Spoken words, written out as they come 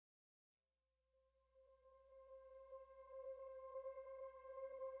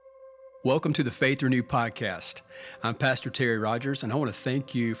Welcome to the Faith Renewed podcast. I'm Pastor Terry Rogers, and I want to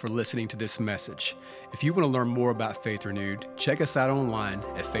thank you for listening to this message. If you want to learn more about Faith Renewed, check us out online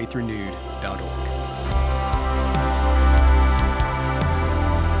at faithrenewed.org.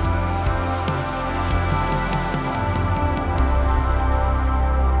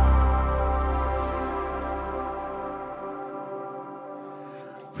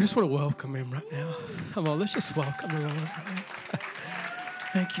 We just want to welcome him right now. Come on, let's just welcome the Lord right now.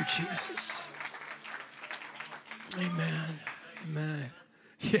 Thank you, Jesus. Amen. Amen.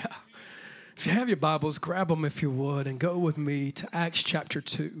 Yeah. If you have your Bibles, grab them if you would, and go with me to Acts chapter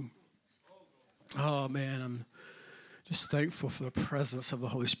 2. Oh, man, I'm just thankful for the presence of the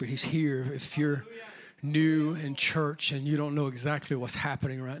Holy Spirit. He's here. If you're new in church and you don't know exactly what's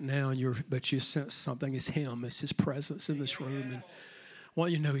happening right now, but you sense something, it's Him. It's His presence in this room. And I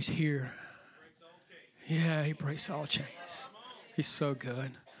want you to know He's here. Yeah, He breaks all chains. He's so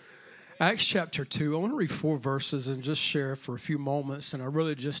good. Acts chapter 2. I want to read 4 verses and just share for a few moments. And I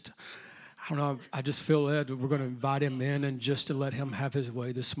just feel that we're going to invite him in and just to let him have his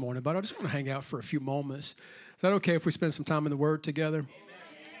way this morning. But I just want to hang out for a few moments. Is that okay if we spend some time in the Word together?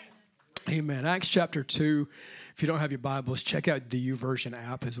 Amen. Acts chapter 2. If you don't have your Bibles, check out the YouVersion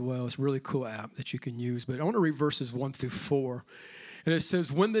app as well. It's a really cool app that you can use. But I want to read verses 1 through 4. And it says,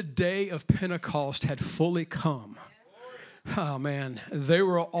 when the day of Pentecost had fully come, oh, man, they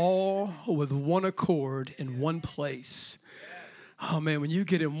were all with one accord in one place. Oh, man, when you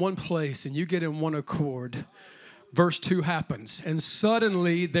get in one place and you get in one accord, verse 2 happens. And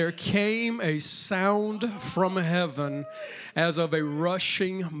suddenly there came a sound from heaven as of a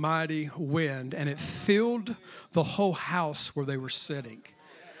rushing mighty wind, and it filled the whole house where they were sitting.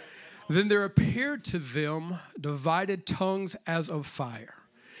 Then there appeared to them divided tongues as of fire,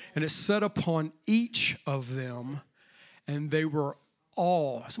 and it set upon each of them. And they were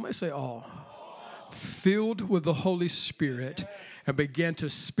all, somebody say all, filled with the Holy Spirit and began to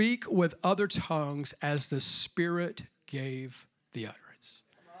speak with other tongues as the Spirit gave the utterance.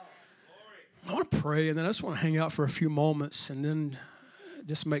 I want to pray, and then I just want to hang out for a few moments and then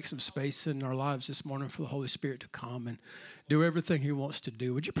just make some space in our lives this morning for the Holy Spirit to come and do everything He wants to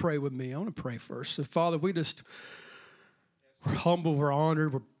do. Would you pray with me? I want to pray first. So, Father, we're humble, we're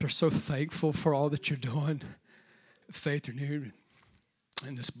honored, we're so thankful for all that you're doing. Faith Renewed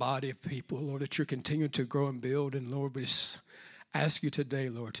in this body of people, Lord, that you're continuing to grow and build. And Lord, we just ask you today,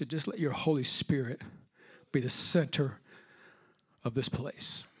 Lord, to just let your Holy Spirit be the center of this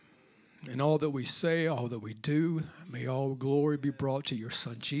place. And all that we say, all that we do, may all glory be brought to your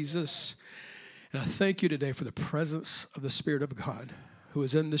Son, Jesus. And I thank you today for the presence of the Spirit of God who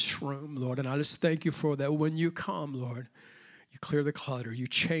is in this room, Lord. And I just thank you for that. When you come, Lord, you clear the clutter, you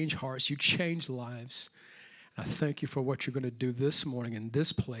change hearts, you change lives. I thank you for what you're going to do this morning in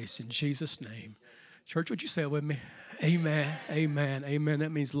this place, in Jesus' name. Church, would you say it with me? Amen, amen, amen.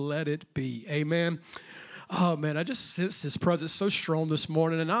 That means let it be. Amen. Oh, man, I just sense His presence so strong this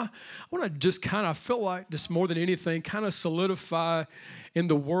morning. And I want to just I feel like this more than anything, kind of solidify in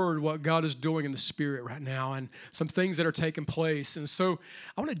the Word what God is doing in the Spirit right now and some things that are taking place. And so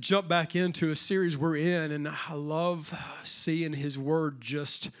I want to jump back into a series we're in, and I love seeing His Word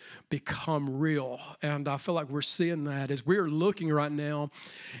just become real. And I feel like we're seeing that as we're looking right now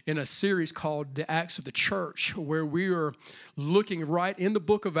in a series called The Acts of the Church, where we are looking right in the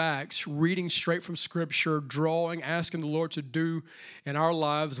book of Acts, reading straight from Scripture, drawing, asking the Lord to do in our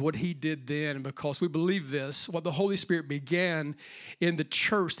lives what He did then. And because we believe this, what the Holy Spirit began in the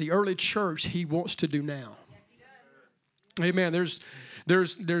church, the early church, He wants to do now. Amen. There's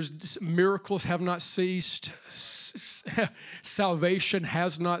miracles have not ceased. Salvation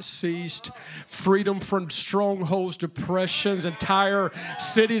has not ceased. Freedom from strongholds, depressions, entire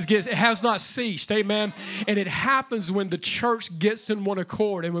cities, it has not ceased. Amen. And it happens when the church gets in one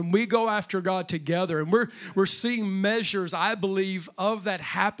accord and when we go after God together. And we're seeing measures, I believe, of that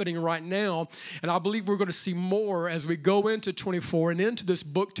happening right now. And I believe we're going to see more as we go into 24 and into this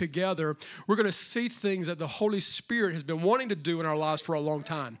book together. We're going to see things that the Holy Spirit has been wanting to do in our lives for a long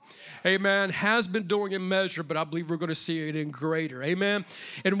time. Amen. Has been doing in measure, but I believe we're going to see it in greater. Amen.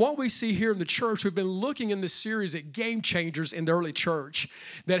 And what we see here in the church, we've been looking in this series at game changers in the early church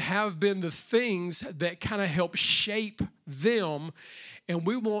that have been the things that kind of help shape them. And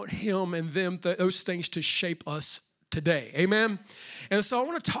we want Him and them, those things to shape us today. Amen. And so I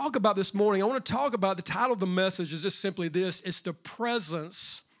want to talk about this morning. I want to talk about the title of the message is just simply this. It's the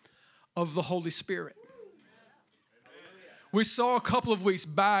presence of the Holy Spirit. We saw a couple of weeks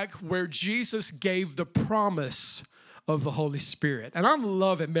back where Jesus gave the promise of the Holy Spirit. And I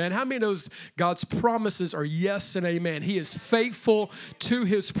love it, man. How many knows God's promises are yes and amen? He is faithful to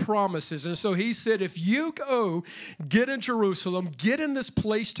his promises. And so he said, if you go, get in Jerusalem, get in this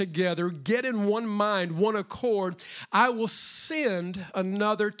place together, get in one mind, one accord, I will send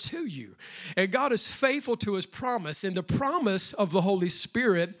another to you. And God is faithful to his promise. And the promise of the Holy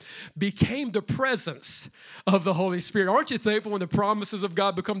Spirit became the presence of the Holy Spirit. Aren't you thankful when the promises of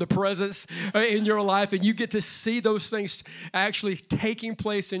God become the presence in your life and you get to see those things actually taking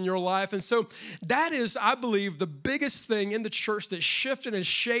place in your life? And so that is, I believe, the biggest thing in the church that shifted and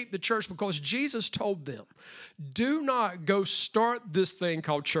shaped the church, because Jesus told them, do not go start this thing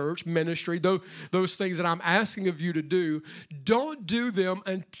called church, ministry, those things that I'm asking of you to do. Don't do them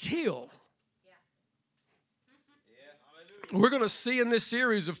until we're going to see in this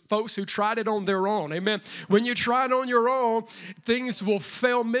series of folks who tried it on their own. Amen. When you try it on your own, things will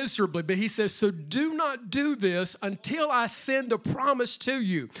fail miserably. But he says, so do not do this until I send the promise to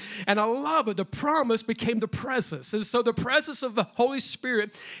you. And I love it. The promise became the presence. And so the presence of the Holy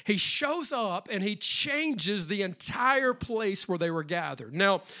Spirit, he shows up and he changes the entire place where they were gathered.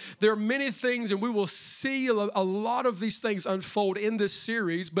 Now, there are many things, and we will see a lot of these things unfold in this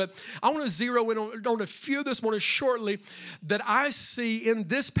series. But I want to zero in on a few this morning shortly that I see in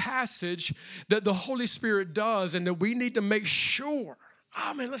this passage that the Holy Spirit does, and that we need to make sure,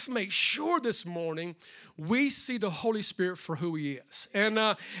 let's make sure this morning we see the Holy Spirit for who he is. And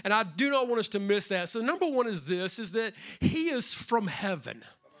I do not want us to miss that. So number one is this, is that he is from heaven.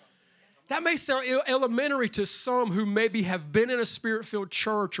 That may sound elementary to some who maybe have been in a spirit-filled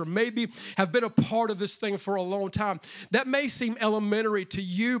church or maybe have been a part of this thing for a long time. That may seem elementary to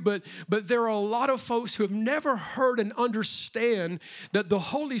you, but there are a lot of folks who have never heard and understand that the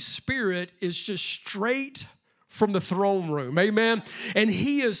Holy Spirit is just straight from the throne room, amen? And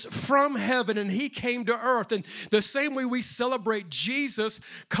he is from heaven, and he came to earth. And the same way we celebrate Jesus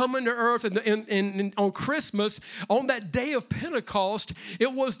coming to earth and on Christmas, on that day of Pentecost,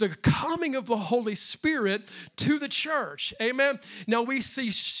 it was the coming of the Holy Spirit to the church, amen? Now we see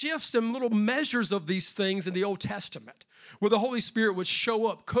shifts and little measures of these things in the Old Testament, where the Holy Spirit would show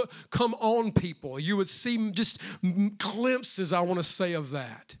up, come on people. You would see just glimpses, I want to say, of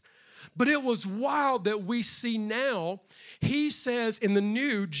that. But it was wild that we see now, he says in the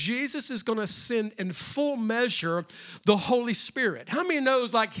new, Jesus is going to send in full measure the Holy Spirit. How many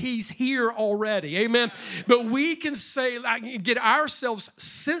knows like he's here already? Amen. But we can say, like, get ourselves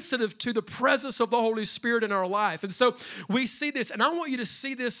sensitive to the presence of the Holy Spirit in our life. And so we see this, and I want you to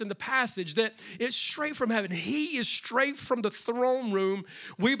see this in the passage, that it's straight from heaven. He is straight from the throne room.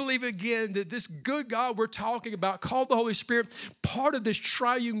 We believe again that this good God we're talking about, called the Holy Spirit, part of this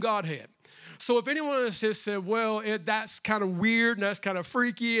triune Godhead. So if anyone has said, well, that's kind of weird and that's kind of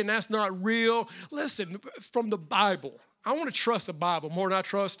freaky and that's not real, listen, from the Bible, I want to trust the Bible more than I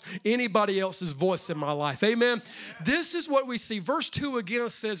trust anybody else's voice in my life. Amen? This is what we see. Verse 2 again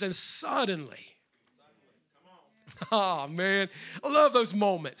says, and suddenly. Oh, man. I love those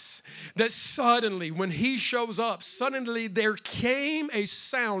moments. That suddenly, when he shows up, suddenly there came a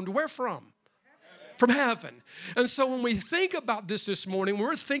sound. Where from? From heaven. And so when we think about this morning,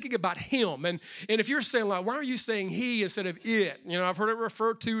 we're thinking about him. And if you're saying, like, why are you saying he instead of it? You know, I've heard it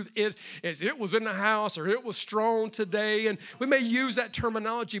referred to it as it was in the house or it was strong today. And we may use that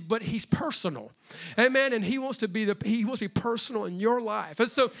terminology, but he's personal. Amen. And he wants to be personal in your life. And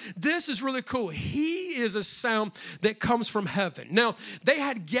so this is really cool. He is a sound that comes from heaven. Now, they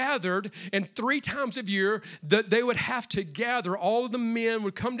had gathered, and 3 times a year that they would have to gather. All of the men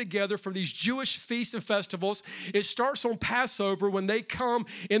would come together for these Jewish feasts and festivals. It starts on Passover when they come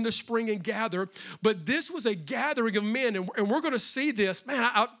in the spring and gather. But this was a gathering of men, and we're going to see this. Man,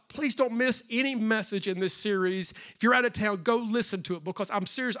 please don't miss any message in this series. If you're out of town, go listen to it, because I'm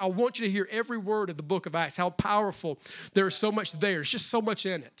serious. I want you to hear every word of the book of Acts, how powerful. There's so much there. There's just so much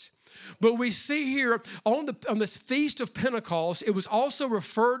in it. But we see here on this Feast of Pentecost, it was also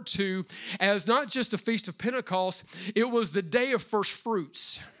referred to as not just the Feast of Pentecost, it was the Day of First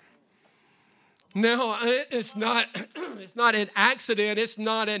Fruits. Now, it's not an accident. It's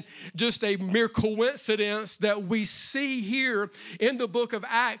not just a mere coincidence that we see here in the book of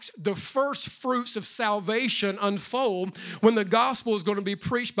Acts the first fruits of salvation unfold when the gospel is going to be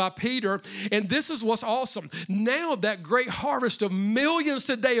preached by Peter. And this is what's awesome. Now that great harvest of millions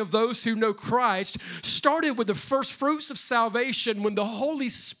today of those who know Christ started with the first fruits of salvation when the Holy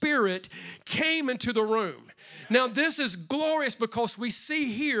Spirit came into the room. Now, this is glorious because we see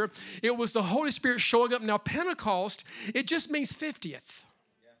here it was the Holy Spirit showing up. Now, Pentecost, it just means 50th.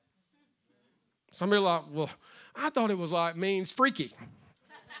 Somebody like, well, I thought it was like means freaky.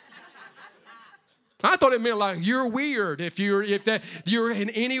 I thought it meant like you're weird if you're in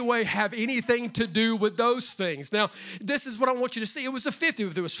any way have anything to do with those things. Now, this is what I want you to see. It was the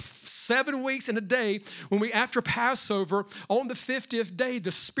 50th. There was 7 weeks and a day when we, after Passover, on the 50th day,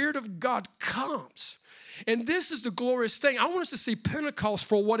 the Spirit of God comes. And this is the glorious thing. I want us to see Pentecost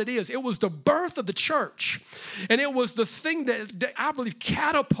for what it is. It was the birth of the church. And it was the thing that I believe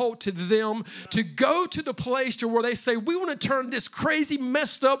catapulted them to go to the place to where they say, we want to turn this crazy,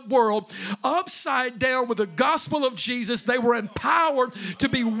 messed up world upside down with the gospel of Jesus. They were empowered to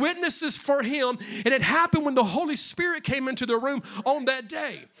be witnesses for him. And it happened when the Holy Spirit came into the room on that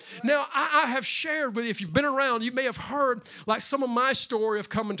day. Now, I have shared with you, if you've been around, you may have heard like some of my story of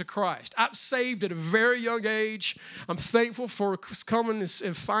coming to Christ. I'm saved at a very young age. I'm thankful for coming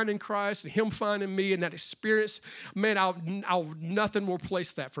and finding Christ and him finding me and that experience. Man, nothing will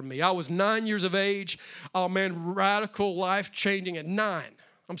replace that for me. I was 9 years of age. Oh man, radical life changing at 9.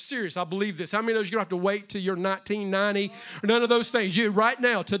 I'm serious. I believe this. How many of those you don't have to wait till you're 1990 or none of those things? You right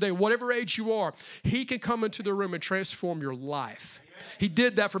now, today, whatever age you are, he can come into the room and transform your life. He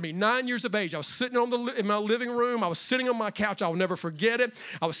did that for me. 9 years of age. I was sitting in my living room. I was sitting on my couch. I will never forget it.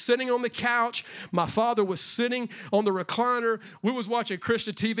 I was sitting on the couch. My father was sitting on the recliner. We was watching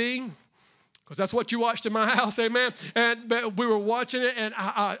Christian TV because that's what you watched in my house, amen. And we were watching it, and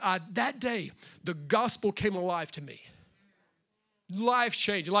that day, the gospel came alive to me. Life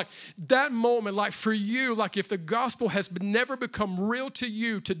changing, like that moment, like for you, like if the gospel has never become real to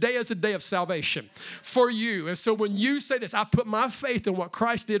you, today is a day of salvation for you. And so when you say this, I put my faith in what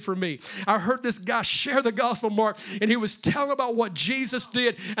Christ did for me. I heard this guy share the gospel, Mark, and he was telling about what Jesus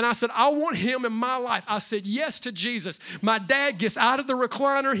did. And I said, I want him in my life. I said yes to Jesus. My dad gets out of the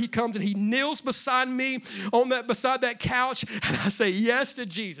recliner. He comes and he kneels beside me beside that couch. And I say yes to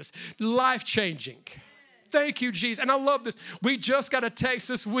Jesus. Life changing. Thank you, Jesus. And I love this. We just got a text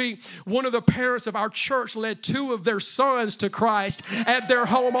this week. One of the parents of our church led 2 of their sons to Christ at their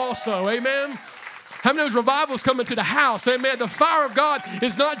home also. Amen. How many of those revivals coming to the house? Amen. The fire of God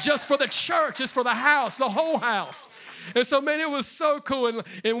is not just for the church. It's for the house, the whole house. And so, man, it was so cool.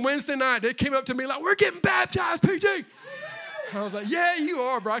 And Wednesday night, they came up to me like, we're getting baptized, PG. I was like, yeah, you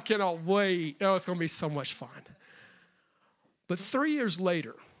are, bro. I cannot wait. Oh, it's going to be so much fun. But 3 years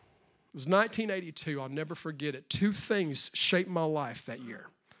later, it was 1982. I'll never forget it. 2 things shaped my life that year.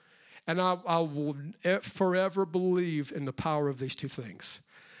 And I will forever believe in the power of these 2 things.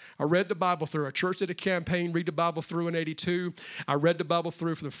 I read the Bible through. Our church did a campaign, read the Bible through in 82. I read the Bible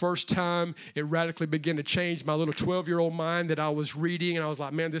through for the first time. It radically began to change my little 12-year-old mind that I was reading. And I was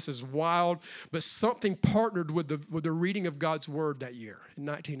like, man, this is wild. But something partnered with the reading of God's word that year in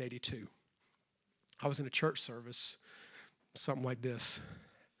 1982. I was in a church service, something like this.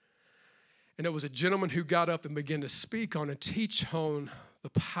 And there was a gentleman who got up and began to speak on and teach on the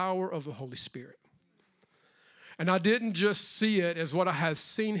power of the Holy Spirit. And I didn't just see it as what I had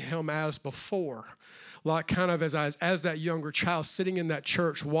seen him as before, like kind of as that younger child sitting in that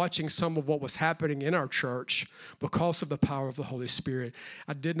church watching some of what was happening in our church because of the power of the Holy Spirit.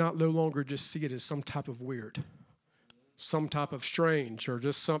 I did not no longer just see it as some type of weird, some type of strange, or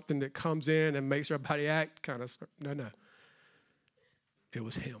just something that comes in and makes everybody act kind of, no. It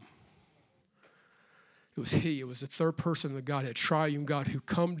was him. It was he. It was the third person of the Godhead, triune God, who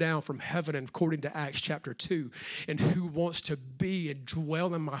come down from heaven, and according to Acts chapter 2, and who wants to be and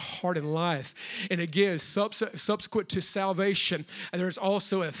dwell in my heart and life. And again, subsequent to salvation, there's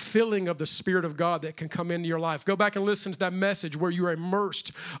also a filling of the Spirit of God that can come into your life. Go back and listen to that message where you are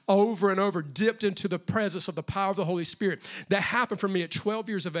immersed over and over, dipped into the presence of the power of the Holy Spirit. That happened for me at 12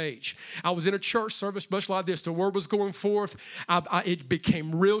 years of age. I was in a church service much like this. The word was going forth. It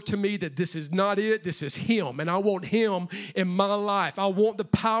became real to me that this is not it. This is him, and I want him in my life. I want the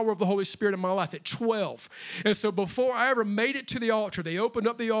power of the Holy Spirit in my life at 12. And so before I ever made it to the altar, they opened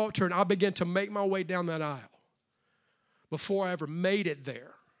up the altar, and I began to make my way down that aisle. Before I ever made it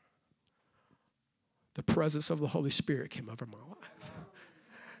there, the presence of the Holy Spirit came over my life.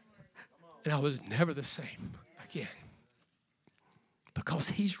 And I was never the same again. Because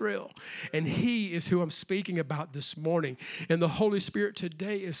he's real. And he is who I'm speaking about this morning. And the Holy Spirit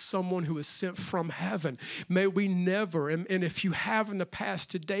today is someone who is sent from heaven. May we never, and if you have in the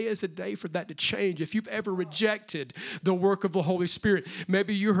past, today is a day for that to change. If you've ever rejected the work of the Holy Spirit,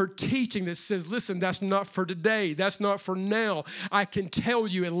 maybe you heard teaching that says, listen, that's not for today. That's not for now. I can tell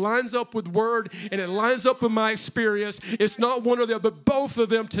you it lines up with word and it lines up with my experience. It's not one or the other, but both of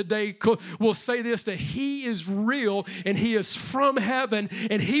them today will say this, that he is real and he is from heaven.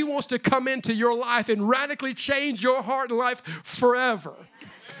 And he wants to come into your life and radically change your heart and life forever.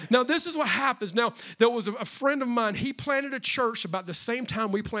 Now, this is what happens. Now, there was a friend of mine. He planted a church about the same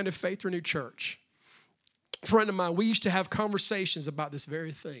time we planted Faith Renewed Church. friend of mine, we used to have conversations about this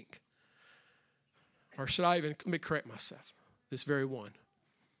very thing. Or should I even, let me correct myself, this very one.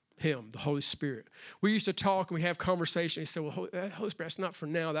 Him, the Holy Spirit. We used to talk and we have conversations. He said, well, Holy Spirit, that's not for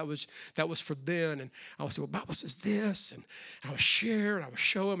now. That was for then. And I would say, well, the Bible says this. And I would share and I would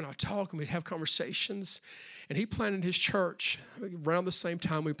show him and I would talk and we'd have conversations. And he planted his church around the same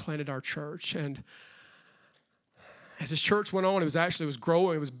time we planted our church. And as his church went on, it was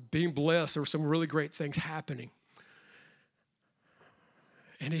growing. It was being blessed. There were some really great things happening.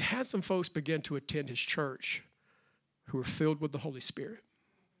 And he had some folks begin to attend his church who were filled with the Holy Spirit.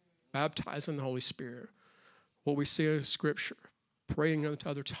 Baptized in the Holy Spirit. What we see in Scripture. Praying in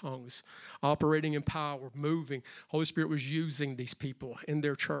other tongues. Operating in power. Moving. Holy Spirit was using these people in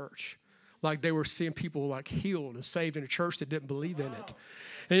their church. Like they were seeing people like healed and saved in a church that didn't believe in it.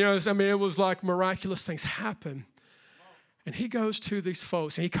 And it was like miraculous things happen. And he goes to these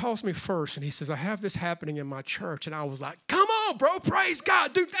folks and he calls me first and he says, I have this happening in my church. And I was like, come on, bro. Praise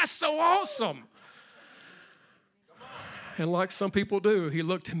God. Dude, that's so awesome. And like some people do, he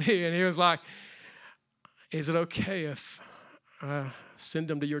looked at me and he was like, is it okay if I send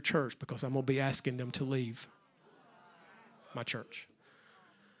them to your church because I'm going to be asking them to leave my church?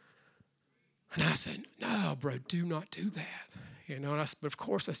 And I said, no, bro, do not do that. But of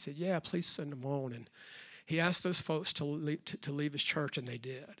course I said, yeah, please send them on. And he asked those folks to leave his church, and they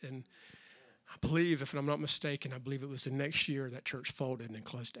did. And I believe, if I'm not mistaken, I believe it was the next year that church folded and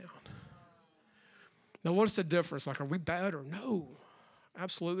closed down. Now, what's the difference? Like, are we bad or no?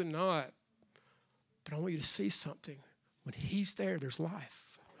 Absolutely not. But I want you to see something. When he's there, there's life.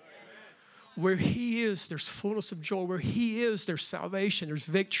 Where he is, there's fullness of joy. Where he is, there's salvation, there's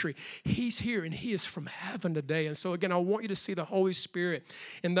victory. He's here, and he is from heaven today. And so, again, I want you to see the Holy Spirit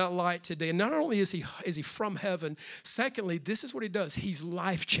in that light today. And not only is he from heaven, secondly, this is what he does. He's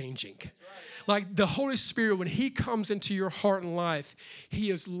life-changing. Like the Holy Spirit, when he comes into your heart and life, he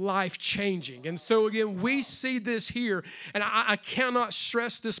is life-changing. And so, again, we see this here, and I cannot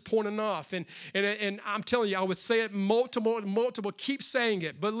stress this point enough. And I'm telling you, I would say it multiple, keep saying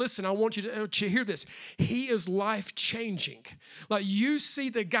it. But listen, I want you to hear this. He is life-changing. Like you see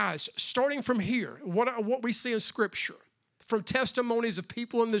the guys, starting from here, what we see in Scripture, from testimonies of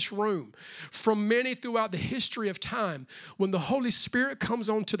people in this room, from many throughout the history of time, when the Holy Spirit comes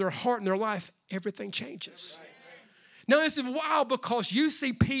onto their heart and their life, everything changes. Now, this is wild because you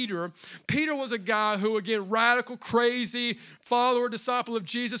see Peter. Peter was a guy who, again, radical, crazy, follower, disciple of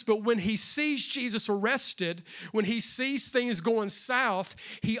Jesus. But when he sees Jesus arrested, when he sees things going south,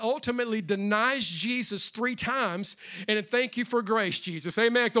 he ultimately denies Jesus 3 times. And thank you for grace, Jesus.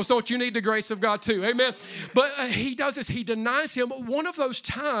 Amen. Because don't you need the grace of God too? Amen. But he does this. He denies him. But one of those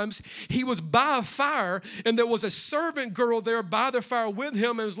times, he was by a fire, and there was a servant girl there by the fire with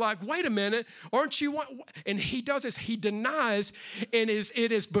him, and was like, wait a minute, aren't you? And he does this. He denies, and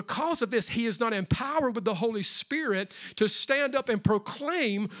it is because of this he is not empowered with the Holy Spirit to stand up and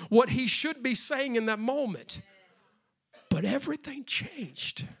proclaim what he should be saying in that moment. But everything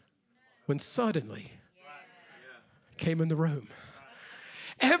changed when suddenly came in the room.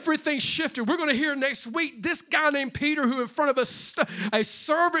 Everything shifted. We're going to hear next week this guy named Peter, who in front of a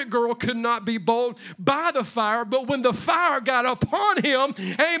servant girl could not be bold by the fire. But when the fire got upon him,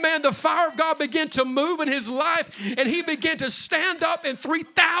 amen, the fire of God began to move in his life. And he began to stand up, and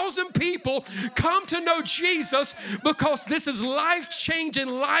 3,000 people come to know Jesus, because this is life-changing,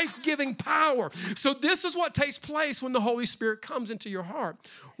 life-giving power. So this is what takes place when the Holy Spirit comes into your heart.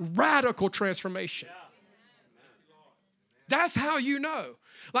 Radical transformation. That's how you know.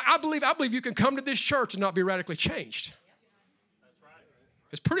 Like I believe you can come to this church and not be radically changed.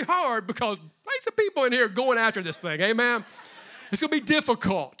 It's pretty hard because there's some people in here going after this thing. Amen. It's going to be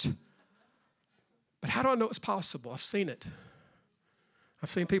difficult. But how do I know it's possible? I've seen it. I've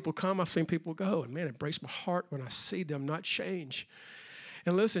seen people come. I've seen people go. And man, it breaks my heart when I see them not change.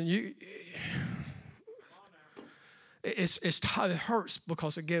 And listen, it hurts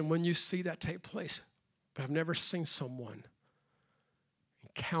because, again, when you see that take place, but I've never seen someone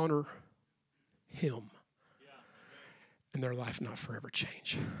encounter him and their life not forever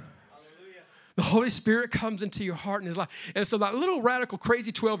change. The Holy Spirit comes into your heart and his life. And so that little radical,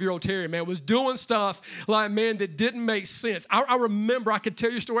 crazy 12-year-old Terry, man, was doing stuff like, man, that didn't make sense. I remember, I could tell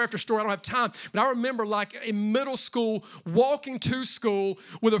you story after story. I don't have time. But I remember like in middle school, walking to school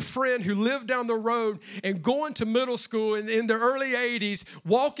with a friend who lived down the road and going to middle school in the early 80s,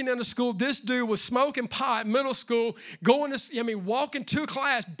 walking into school. This dude was smoking pot in middle school, walking to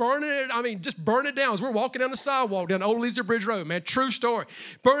class, burning it. Just burn it down. As we're walking down the sidewalk down Old Leeser Bridge Road, man, true story.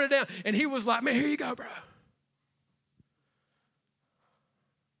 Burn it down. And he was like, man, here you go, bro.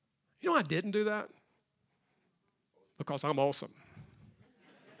 You know I didn't do that? because I'm awesome.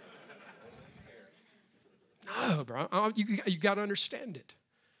 No, bro. You got to understand it.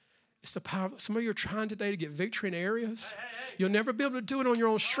 It's the power. Some of you are trying today to get victory in areas. You'll never be able to do it on your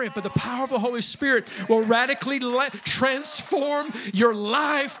own strength, but the power of the Holy Spirit will radically transform your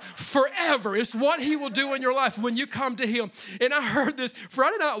life forever. It's what He will do in your life when you come to Him. And I heard this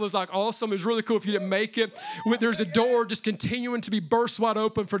Friday night was like awesome. It was really cool if you didn't make it. There's a door just continuing to be burst wide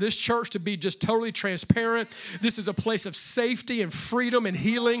open for this church to be just totally transparent. This is a place of safety and freedom and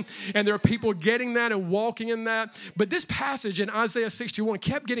healing, and there are people getting that and walking in that. But this passage in Isaiah 61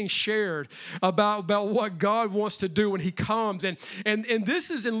 kept getting shared about what God wants to do when He comes. And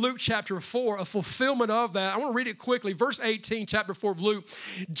this is in Luke chapter 4, a fulfillment of that. I want to read it quickly. Verse 18, chapter 4 of Luke.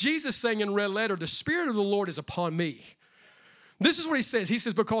 Jesus saying in red letter, "The Spirit of the Lord is upon me." This is what He says. He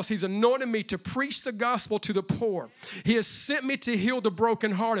says, because He's anointed me to preach the gospel to the poor. He has sent me to heal the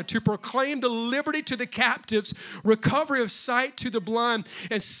brokenhearted, to proclaim the liberty to the captives, recovery of sight to the blind,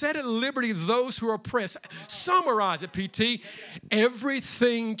 and set at liberty those who are oppressed. Summarize it, PT.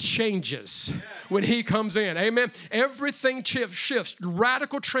 Everything changes when He comes in. Amen. Everything shifts.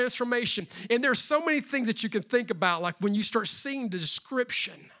 Radical transformation. And there's so many things that you can think about, like when you start seeing the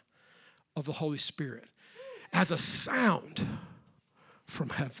description of the Holy Spirit as a sound from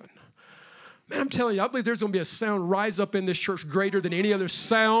heaven. Man, I'm telling you, I believe there's going to be a sound rise up in this church greater than any other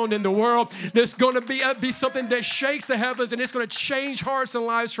sound in the world. There's going to be something that shakes the heavens, and it's going to change hearts and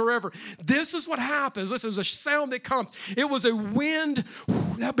lives forever. This is what happens. Listen, there's a sound that comes. It was a wind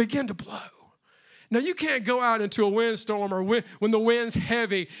that began to blow. Now, you can't go out into a windstorm or when the wind's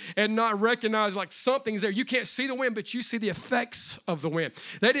heavy and not recognize like something's there. You can't see the wind, but you see the effects of the wind.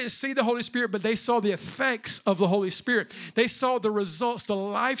 They didn't see the Holy Spirit, but they saw the effects of the Holy Spirit. They saw the results, the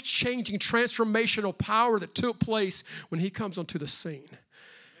life-changing, transformational power that took place when He comes onto the scene.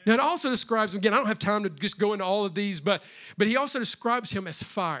 Now, it also describes Him, again, I don't have time to just go into all of these, but He also describes Him as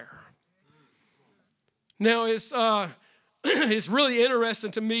fire. Now, it's really interesting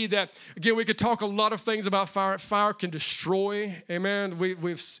to me that, again, we could talk a lot of things about fire. Fire can destroy, amen. I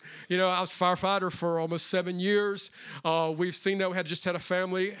was a firefighter for almost 7 years. We've seen that. We just had a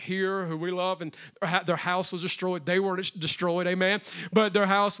family here who we love, and their house was destroyed. They weren't destroyed, amen. But their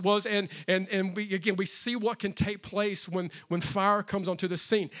house was, and we see what can take place when fire comes onto the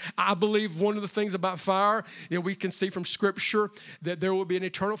scene. I believe one of the things about fire, we can see from Scripture that there will be an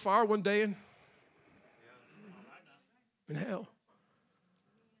eternal fire one day in hell.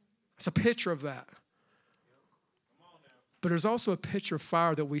 It's a picture of that. But there's also a picture of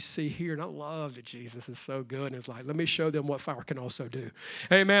fire that we see here. And I love that Jesus is so good. And it's like, let me show them what fire can also do.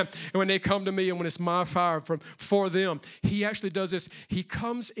 Amen. And when they come to me and when it's my fire for them, He actually does this. He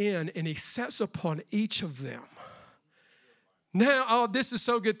comes in and He sets upon each of them. Now, oh, this is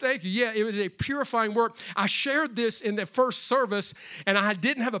so good. Thank you. Yeah, it was a purifying work. I shared this in the first service, and I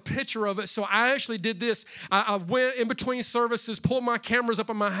didn't have a picture of it, so I actually did this. I went in between services, pulled my cameras up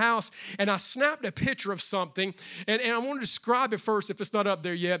in my house, and I snapped a picture of something, and I want to describe it first if it's not up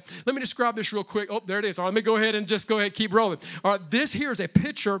there yet. Let me describe this real quick. Oh, there it is. All right, let me go ahead and keep rolling. All right, this here is a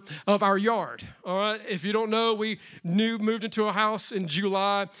picture of our yard. All right, if you don't know, we moved into a house in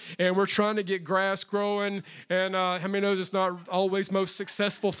July, and we're trying to get grass growing, and how many knows it's not always most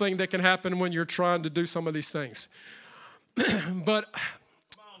successful thing that can happen when you're trying to do some of these things. But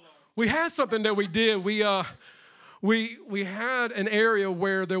we had something that we did. We had an area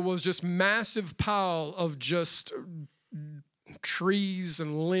where there was just massive pile of just trees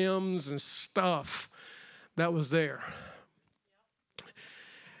and limbs and stuff that was there.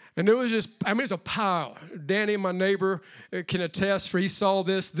 And it was just, it's a pile. Danny, my neighbor, can attest for he saw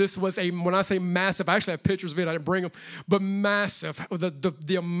this. This was when I say massive, I actually have pictures of it. I didn't bring them, but massive.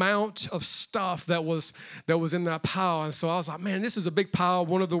 The amount of stuff that was in that pile. And so I was like, man, this is a big pile.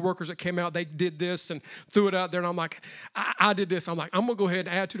 One of the workers that came out, they did this and threw it out there. And I'm like, I did this. I'm like, I'm going to go ahead and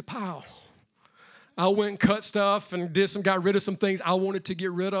add to the pile. I went and cut stuff and got rid of some things I wanted to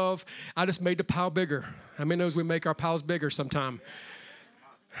get rid of. I just made the pile bigger. How many knows we make our piles bigger sometime?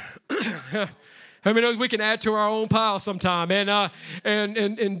 How many knows we can add to our own pile sometime,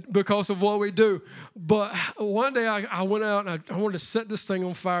 and because of what we do. But one day I went out and I wanted to set this thing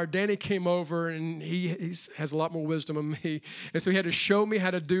on fire. Danny came over and he has a lot more wisdom than me, and so he had to show me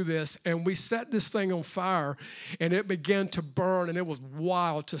how to do this. And we set this thing on fire, and it began to burn, and it was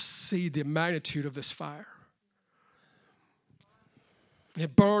wild to see the magnitude of this fire.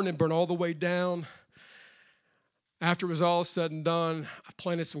 It burned and burned all the way down. After it was all said and done, I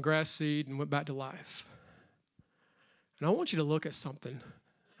planted some grass seed and went back to life. And I want you to look at something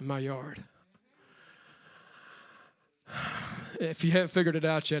in my yard. If you haven't figured it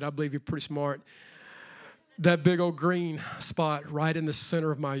out yet, I believe you're pretty smart. That big old green spot right in the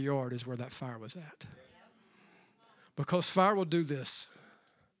center of my yard is where that fire was at. Because fire will do this.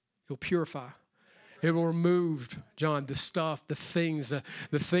 It'll purify. It will remove, John, the stuff, the things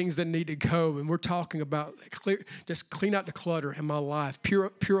that need to go. And we're talking about just clean out the clutter in my life.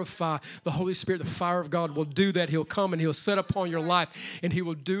 Purify the Holy Spirit. The fire of God will do that. He'll come and He'll set upon your life. And He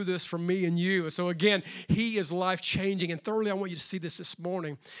will do this for me and you. And so again, He is life-changing. And thirdly, I want you to see this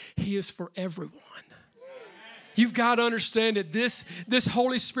morning. He is for everyone. You've got to understand that this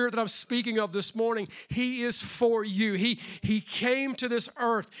Holy Spirit that I'm speaking of this morning, He is for you. He came to this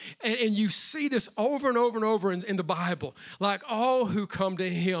earth, and you see this over and over and over in the Bible. Like all who come to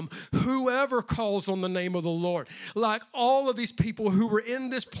Him, whoever calls on the name of the Lord. Like all of these people who were in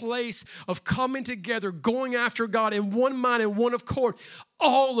this place of coming together, going after God in one mind and one accord.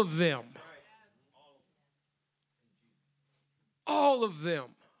 All of them. All of them.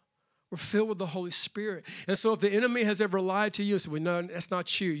 We're filled with the Holy Spirit. And so if the enemy has ever lied to you, so we know that's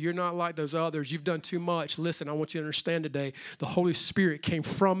not you. You're not like those others. You've done too much. Listen, I want you to understand today, the Holy Spirit came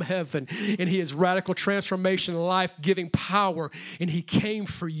from heaven, and He is radical transformation, life-giving power, and He came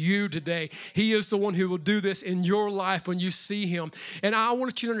for you today. He is the one who will do this in your life when you see Him. And I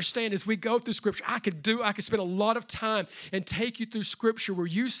want you to understand, as we go through Scripture, I could spend a lot of time and take you through Scripture where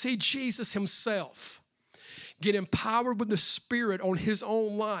you see Jesus Himself get empowered with the Spirit on His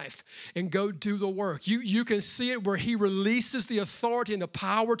own life and go do the work. You can see it where He releases the authority and the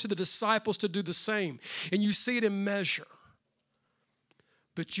power to the disciples to do the same. And you see it in measure.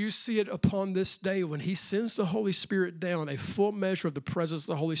 But you see it upon this day when He sends the Holy Spirit down, a full measure of the presence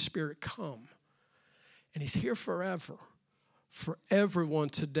of the Holy Spirit come. And He's here forever for everyone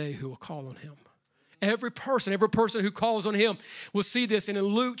today who will call on Him. Every person who calls on Him will see this. And in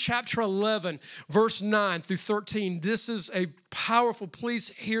Luke chapter 11, verse 9 through 13, this is a powerful, please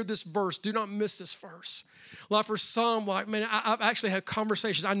hear this verse. Do not miss this verse. Like for some, I've actually had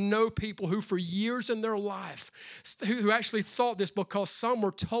conversations. I know people who for years in their life, who actually thought this because some were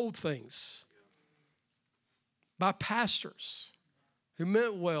told things by pastors who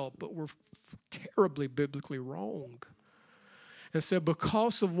meant well, but were terribly biblically wrong. And said,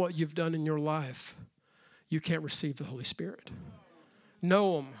 because of what you've done in your life, you can't receive the Holy Spirit.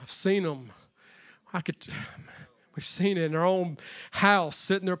 Know them. I've seen them. We've seen it in our own house,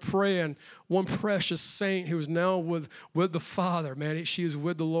 sitting there praying. One precious saint who is now with the Father, man, she is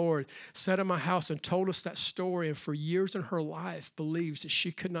with the Lord, sat in my house and told us that story, and for years in her life believes that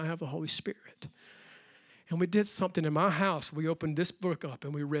she could not have the Holy Spirit. And we did something in my house. We opened this book up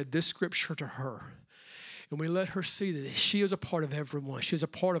and we read this scripture to her. And we let her see that she is a part of everyone. She is a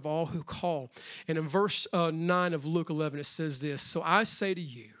part of all who call. And in verse 9 of Luke 11, it says this. So I say to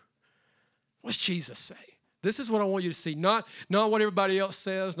you, what's Jesus say? This is what I want you to see. Not what everybody else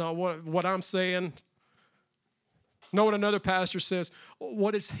says, not what I'm saying, not what another pastor says.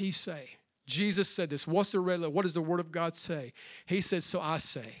 What does He say? Jesus said this. What's the red letter? What does the Word of God say? He said, so I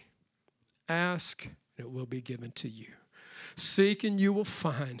say, ask and it will be given to you. Seek and you will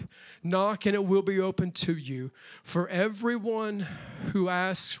find. Knock and it will be opened to you. For everyone who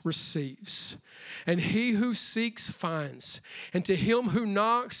asks receives. And he who seeks finds. And to him who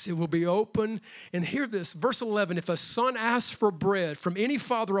knocks it will be open. And hear this, verse 11. If a son asks for bread from any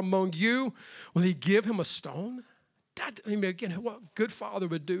father among you, will he give him a stone? Again, what good father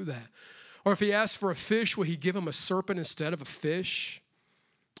would do that? Or if he asks for a fish, will he give him a serpent instead of a fish?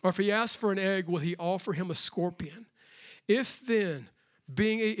 Or if he asks for an egg, will he offer him a scorpion? If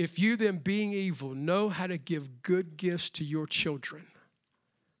you then, being evil, know how to give good gifts to your children.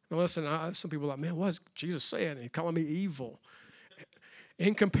 Now listen, some people are like, man, what is Jesus saying? He's calling me evil.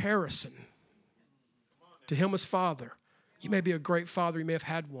 In comparison to Him as Father, you may be a great father, you may have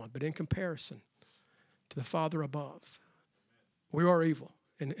had one, but in comparison to the Father above, we are evil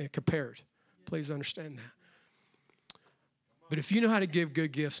and compared. Please understand that. But if you know how to give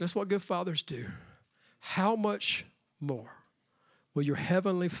good gifts, and that's what good fathers do, how much more will your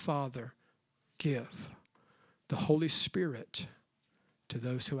heavenly Father give the Holy Spirit to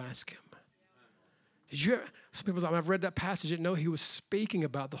those who ask Him? Did you ever, some people say, I've read that passage, didn't know He was speaking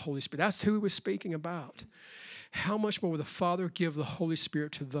about the Holy Spirit. That's who He was speaking about. How much more will the Father give the Holy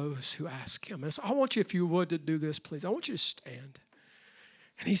Spirit to those who ask Him? And so I want you, if you would, to do this, please. I want you to stand.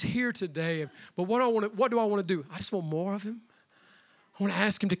 And He's here today. But what do I want to do? I just want more of Him. I want to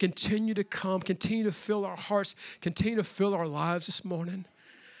ask Him to continue to come, continue to fill our hearts, continue to fill our lives this morning.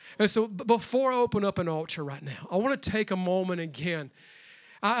 And so before I open up an altar right now, I want to take a moment again.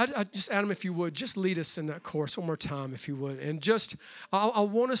 I just, Adam, if you would, just lead us in that chorus one more time, if you would. And just, I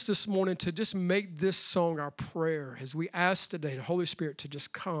want us this morning to just make this song our prayer as we ask today the Holy Spirit to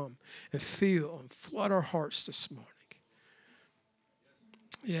just come and feel and flood our hearts this morning.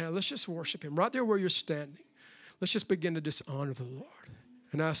 Yeah, let's just worship him. Right there where you're standing, let's just begin to just honor the Lord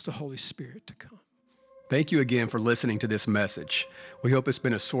and ask the Holy Spirit to come. Thank you again for listening to this message. We hope it's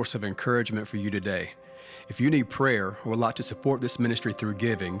been a source of encouragement for you today. If you need prayer or would like to support this ministry through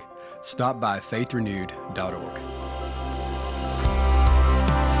giving, stop by faithrenewed.org.